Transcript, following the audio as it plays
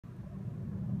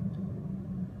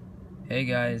Hey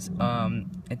guys,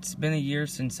 it's been a year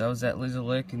since I was at Lizard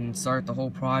Lick and started the whole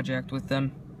project with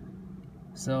them.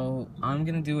 So I'm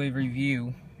gonna do a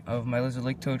review of my Lizard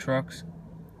Lick tow trucks.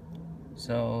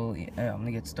 So yeah, I'm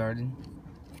gonna get started.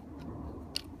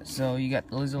 So you got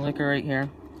the Lizard Licker right here.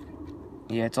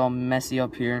 Yeah, it's all messy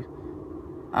up here.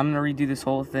 I'm gonna redo this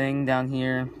whole thing down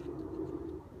here.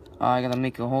 I gotta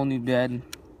make a whole new bed,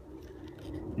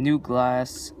 new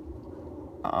glass.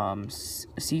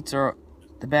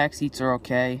 The back seats are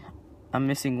okay. I'm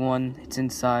missing one. It's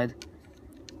inside.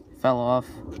 Fell off.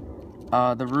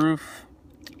 The roof,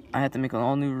 I had to make an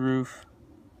all new roof.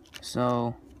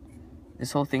 So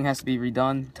this whole thing has to be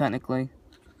redone technically.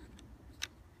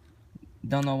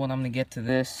 Don't know when I'm gonna get to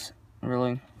this.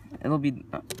 Really, it'll be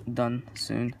done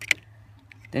soon.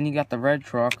 Then you got the red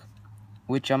truck,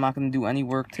 which I'm not gonna do any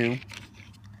work to.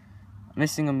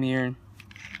 Missing a mirror.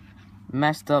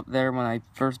 Messed up there when I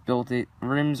first built it.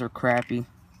 Rims are crappy.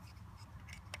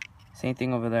 Same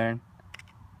thing over there.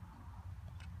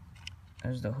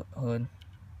 There's the hood.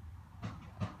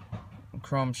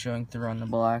 Chrome showing through on the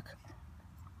black.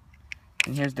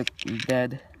 And here's the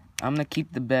bed. I'm gonna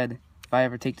keep the bed if I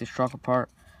ever take this truck apart.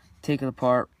 Take it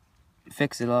apart,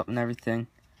 fix it up and everything.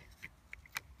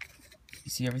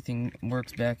 You see everything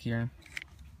works back here.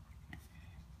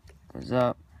 Goes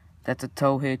up. That's a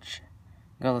tow hitch.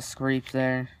 Got the scrapes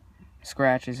there.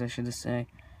 Scratches, I should say.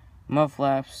 Mud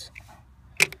flaps.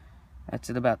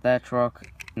 That's it about that truck.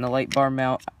 And the light bar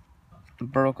mount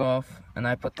broke off, and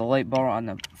I put the light bar on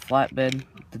the flatbed,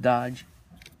 the Dodge.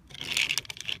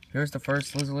 Here's the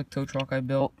first Lizard Lick tow truck I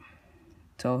built.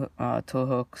 Tow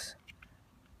hooks,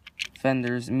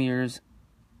 fenders, mirrors,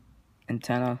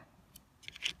 antenna,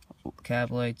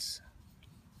 cab lights.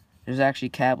 There's actually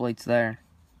cab lights there.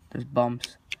 There's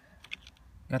bumps.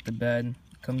 Got the bed,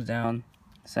 comes down,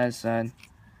 side to side.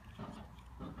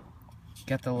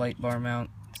 Got the light bar mount,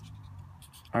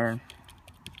 or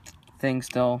thing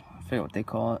still, I forget what they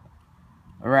call it.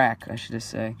 A rack, I should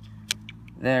say.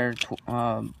 There,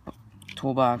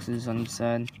 toolboxes on each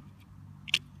side.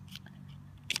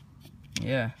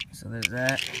 Yeah, so there's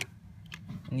that.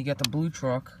 And you got the blue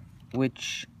truck,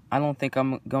 which I don't think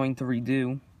I'm going to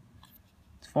redo.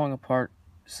 It's falling apart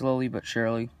slowly but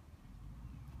surely.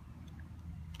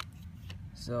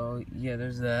 So yeah,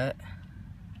 there's that.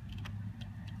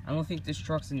 I don't think this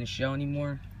truck's in the show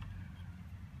anymore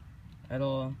at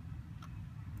all.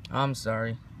 I'm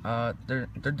sorry. They're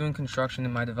doing construction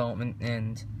in my development,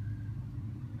 and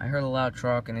I heard a loud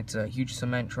truck, and it's a huge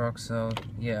cement truck. So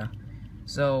yeah.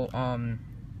 So I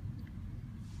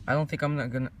don't think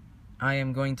I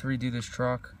am going to redo this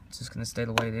truck. It's just gonna stay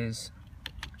the way it is,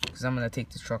 because I'm gonna take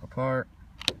this truck apart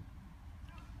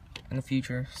in the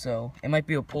future. So it might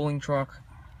be a pulling truck.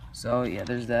 So yeah,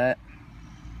 there's that.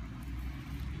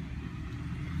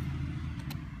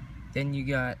 Then you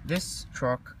got this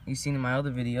truck you seen in my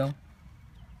other video.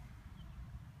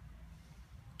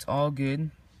 It's all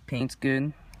good. Paint's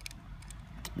good.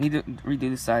 Need to redo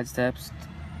the side steps.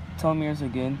 Tow mirrors are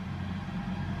good.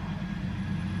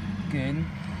 Good.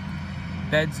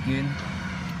 Bed's good.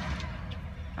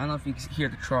 I don't know if you can hear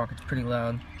the truck. It's pretty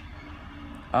loud.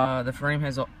 The frame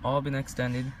has all been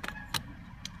extended.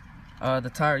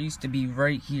 The tire used to be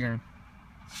right here,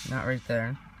 not right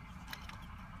there.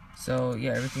 So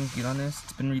yeah, everything's good on this.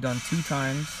 It's been redone 2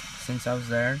 times since I was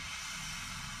there.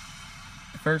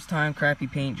 The first time, crappy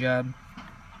paint job,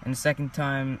 and the second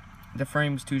time, the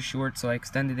frame was too short, so I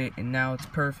extended it, and now it's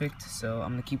perfect. So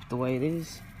I'm gonna keep it the way it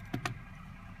is.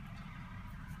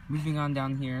 Moving on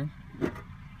down here,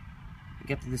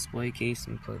 get the display case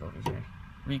and put it over here.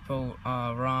 Repo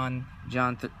Ron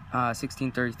John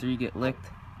 1633 get licked.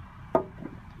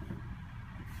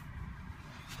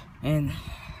 And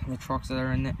the trucks that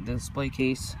are in the display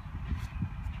case.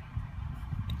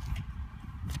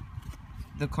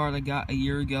 The car that I got a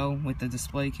year ago with the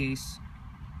display case,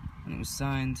 and it was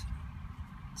signed.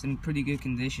 It's in pretty good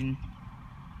condition.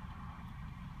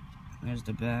 There's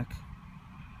the back.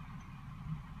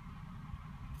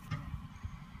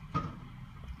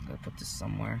 Gotta put this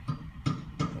somewhere. Put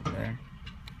it there.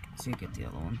 So you get the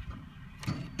other one.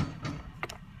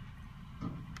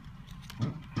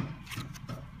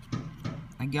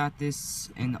 I got this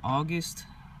in August,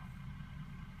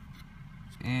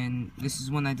 and this is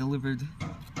when I delivered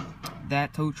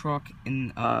that tow truck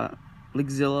in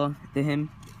Lickzilla to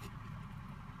him.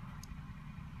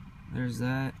 There's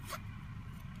that.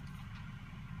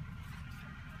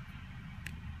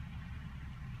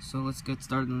 So let's get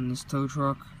started on this tow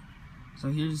truck. So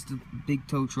here's the big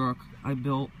tow truck I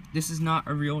built. This is not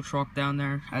a real truck down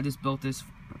there. I just built this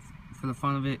for the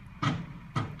fun of it.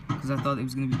 because I thought it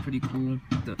was going to be pretty cool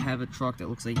to have a truck that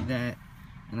looks like that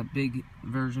and a big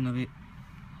version of it.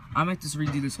 I might just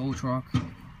redo this whole truck.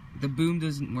 The boom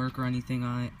doesn't work or anything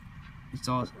on it. It's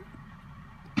all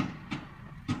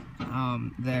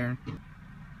there.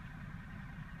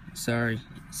 Sorry.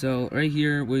 So right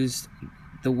here was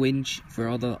the winch for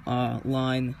all the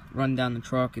line run down the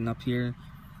truck, and up here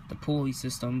the pulley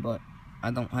system, but I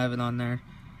don't have it on there.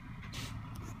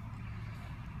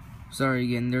 Sorry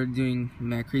again, they're doing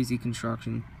mad crazy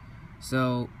construction.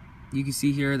 So you can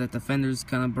see here that the fenders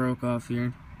kind of broke off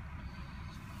here.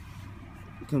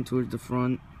 Come towards the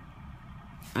front.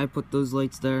 I put those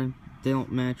lights there. They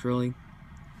don't match really.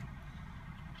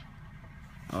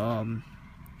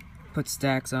 Put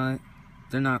stacks on it.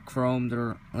 They're not chrome,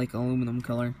 they're like aluminum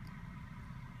color.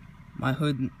 My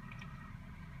hood.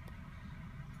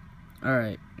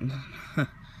 Alright.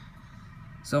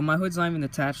 So my hood's not even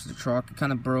attached to the truck. It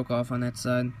kind of broke off on that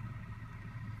side.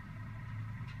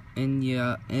 And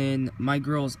yeah, and my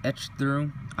grill's etched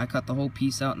through. I cut the whole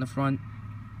piece out in the front.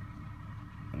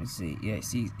 Let me see. Yeah,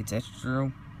 see, it's etched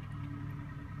through.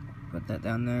 Put that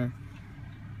down there.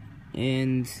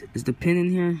 And is the pin in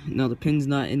here? No, the pin's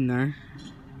not in there.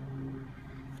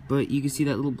 But you can see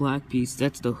that little black piece.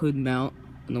 That's the hood mount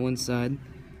on the one side.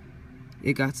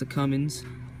 It got the Cummins.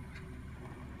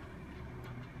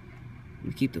 Let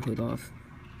me keep the hood off.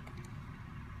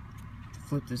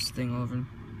 Flip this thing over.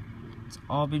 It's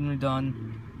all been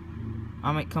redone.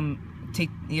 I might come take,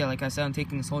 yeah, like I said, I'm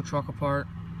taking this whole truck apart.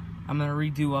 I'm gonna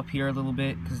redo up here a little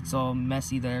bit because it's all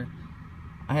messy there.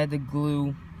 I had to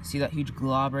glue, see that huge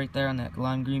glob right there on that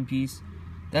lime green piece?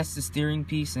 That's the steering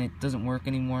piece and it doesn't work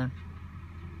anymore.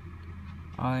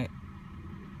 Alright.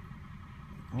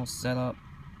 All set up.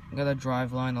 I got a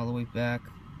drive line all the way back.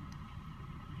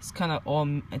 It's kind of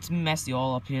all, it's messy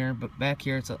all up here, but back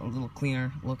here it's a little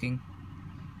cleaner looking.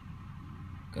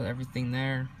 Got everything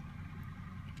there.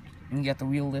 And you got the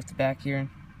wheel lift back here.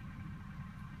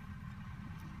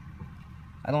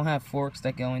 I don't have forks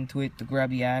that go into it to grab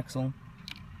the axle.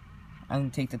 I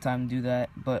didn't take the time to do that,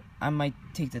 but I might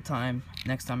take the time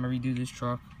next time I redo this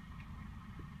truck.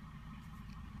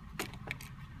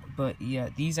 But yeah,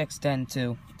 these extend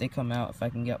too. They come out if I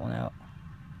can get one out.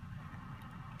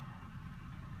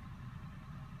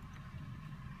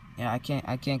 Yeah, I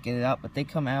can't get it out, but they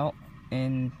come out,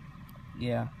 and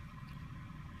yeah.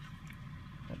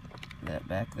 Put that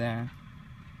back there.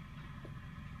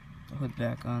 The hood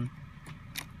back on.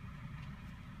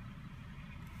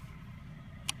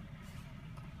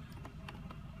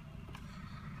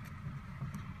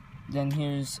 Then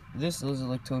here's this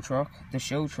Lizard tow truck, the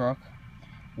show truck,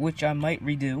 which I might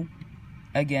redo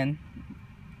again,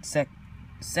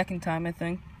 second time I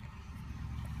think.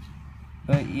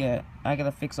 But yeah, I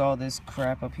gotta fix all this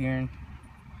crap up here.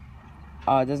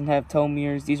 It doesn't have tow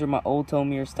mirrors. These are my old tow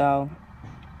mirror style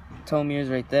tow mirrors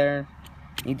right there.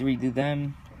 Need to redo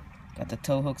them. Got the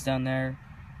tow hooks down there,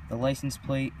 the license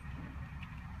plate.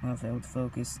 I don't know if that would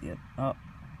focus. Yep. Oh.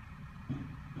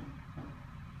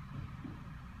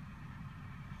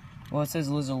 Well, it says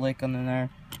Lizard Lake on there.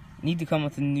 Need to come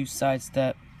with a new side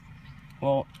step.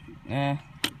 Well, they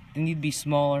need to be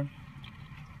smaller.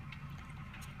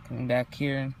 Coming back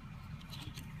here.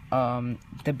 The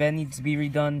bed needs to be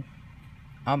redone.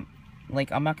 I'm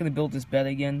not gonna build this bed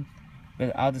again,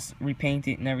 but I'll just repaint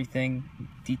it and everything,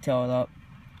 detail it up.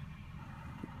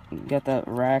 Got that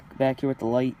rack back here with the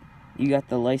light. You got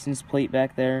the license plate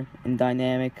back there in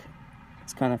dynamic.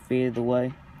 It's kind of faded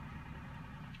away.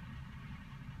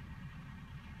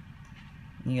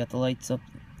 You got the lights up,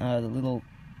 the little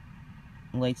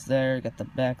lights there. Got the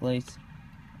back lights.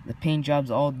 The paint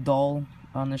job's all dull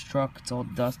on this truck. It's all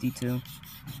dusty too.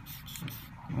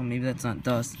 Well, maybe that's not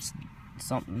dust. It's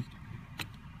something.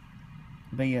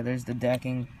 But yeah, there's the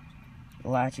decking, the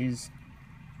latches.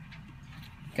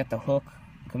 Got the hook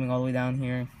coming all the way down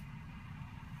here.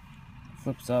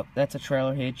 Flips up. That's a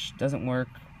trailer hitch. Doesn't work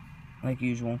like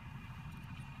usual.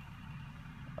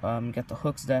 Got the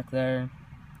hooks back there.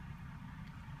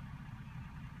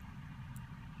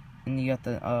 And you got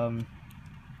the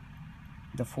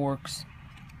forks.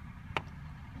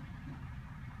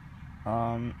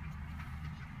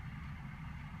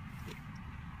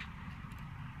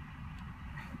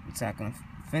 It's not gonna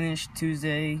finish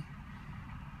Tuesday,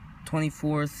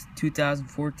 24th,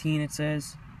 2014. It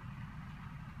says.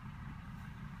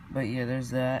 But yeah, there's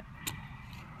that.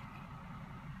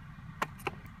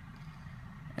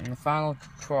 And the final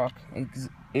truck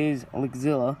is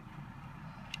Lexilla.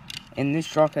 And this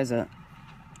truck has a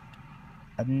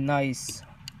nice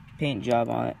paint job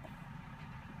on it.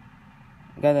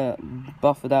 Gotta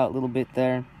buff it out a little bit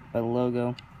there by the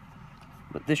logo.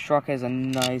 But this truck has a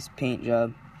nice paint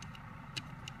job.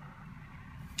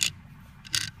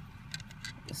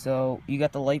 So you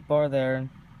got the light bar there.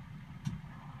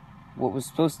 What was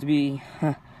supposed to be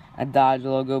a Dodge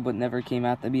logo, but never came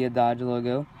out to be a Dodge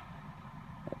logo.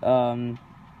 You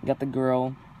got the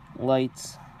grill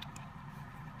lights.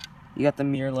 You got the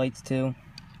mirror lights too.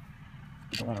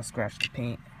 Don't want to scratch the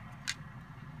paint.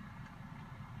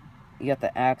 You got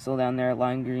the axle down there,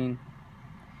 lime green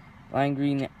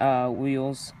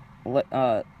wheels.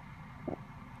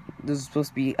 This is supposed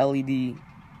to be LED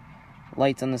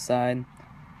lights on the side.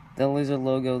 The Lizard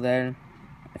logo there,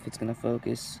 if it's gonna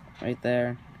focus, right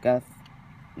there. Gotta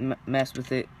mess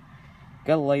with it.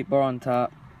 Got a light bar on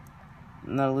top.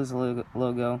 Another Lizard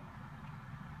logo.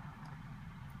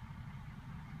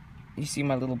 You see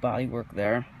my little body work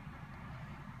there.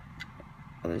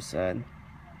 Other side.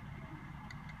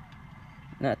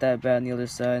 Not that bad on the other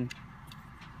side.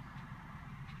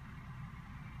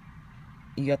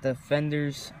 You got the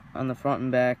fenders on the front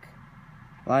and back.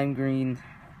 Lime green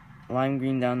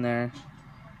down there.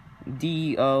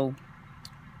 DEO.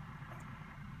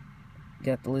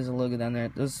 Got the Lizard logo down there.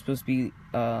 Those are supposed to be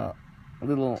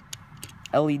little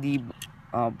LED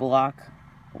block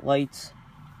lights.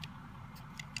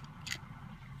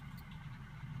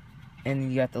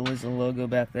 And you got the Lizard logo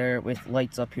back there with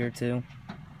lights up here too.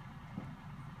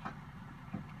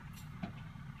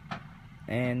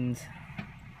 And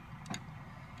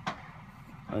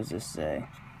what does this say?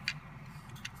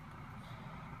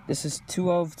 This is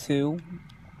 2 of 2.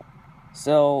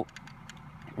 So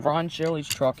Ron Shirley's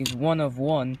truck is 1 of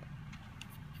 1.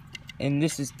 And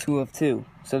this is 2 of 2.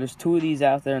 So there's 2 of these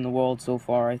out there in the world so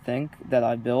far, I think, that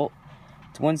I built.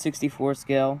 It's 1/64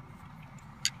 scale.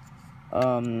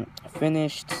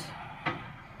 Finished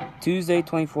Tuesday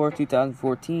 24,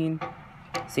 2014.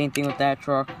 Same thing with that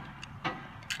truck.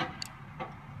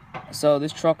 So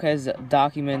this truck has a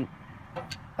document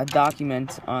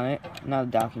on it. Not a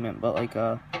document, but like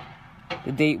the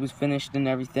date was finished and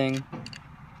everything.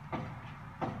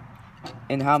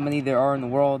 And how many there are in the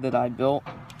world that I built.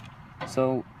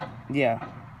 So yeah,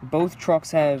 both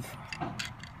trucks have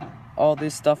all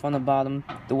this stuff on the bottom.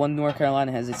 The one in North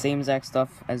Carolina has the same exact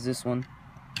stuff as this one.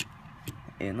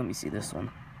 And let me see this one.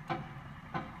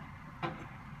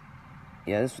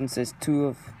 Yeah, this one says 2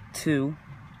 of 2.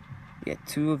 Yeah,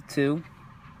 2 of 2.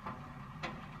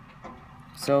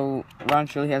 So Ron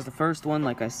Shirley has the first one,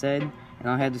 like I said, and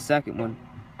I had the second one.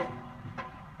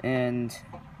 And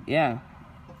yeah,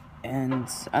 and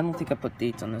I don't think I put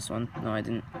dates on this one. No, I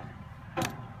didn't.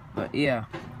 But yeah,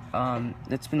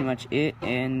 that's pretty much it.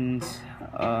 And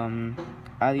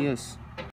adios.